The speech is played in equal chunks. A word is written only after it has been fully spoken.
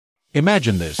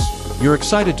Imagine this. You're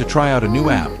excited to try out a new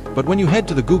app, but when you head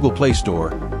to the Google Play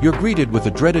Store, you're greeted with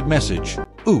a dreaded message.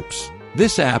 Oops,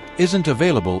 this app isn't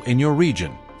available in your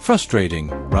region. Frustrating,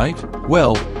 right?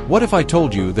 Well, what if I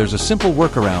told you there's a simple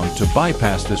workaround to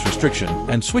bypass this restriction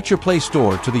and switch your Play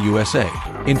Store to the USA?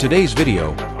 In today's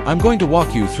video, I'm going to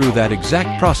walk you through that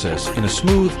exact process in a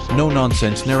smooth,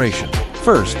 no-nonsense narration.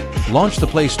 First, launch the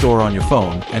Play Store on your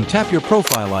phone and tap your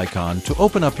profile icon to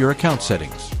open up your account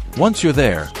settings. Once you're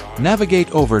there,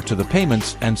 navigate over to the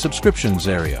Payments and Subscriptions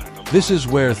area. This is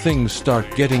where things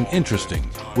start getting interesting.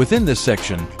 Within this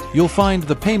section, you'll find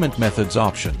the Payment Methods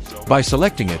option. By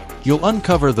selecting it, you'll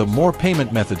uncover the More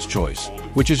Payment Methods choice,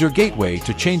 which is your gateway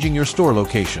to changing your store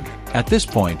location. At this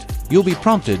point, you'll be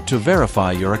prompted to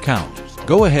verify your account.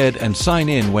 Go ahead and sign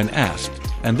in when asked,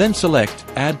 and then select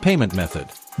Add Payment Method.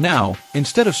 Now,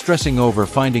 instead of stressing over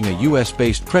finding a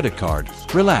US-based credit card,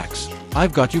 relax.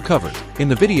 I've got you covered. In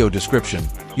the video description,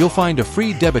 you'll find a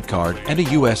free debit card and a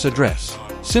US address.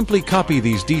 Simply copy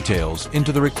these details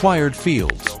into the required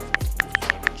fields.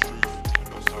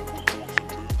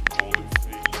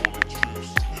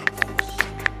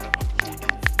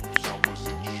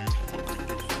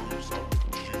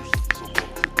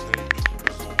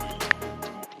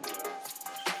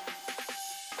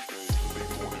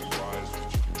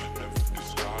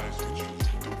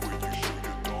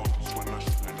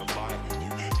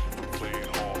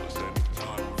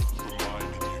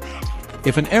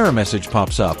 If an error message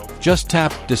pops up, just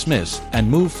tap Dismiss and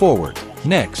move forward.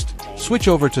 Next, switch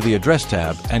over to the Address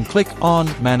tab and click on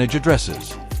Manage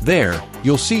Addresses. There,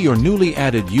 you'll see your newly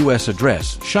added US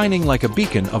address shining like a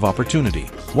beacon of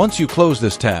opportunity. Once you close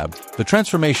this tab, the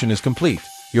transformation is complete.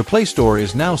 Your Play Store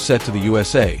is now set to the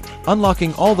USA,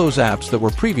 unlocking all those apps that were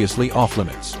previously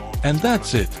off-limits. And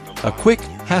that's it. A quick,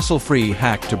 hassle-free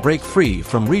hack to break free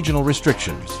from regional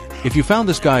restrictions. If you found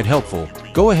this guide helpful,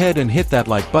 go ahead and hit that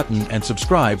like button and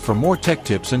subscribe for more tech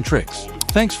tips and tricks.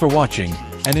 Thanks for watching,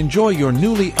 and enjoy your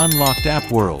newly unlocked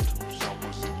app world.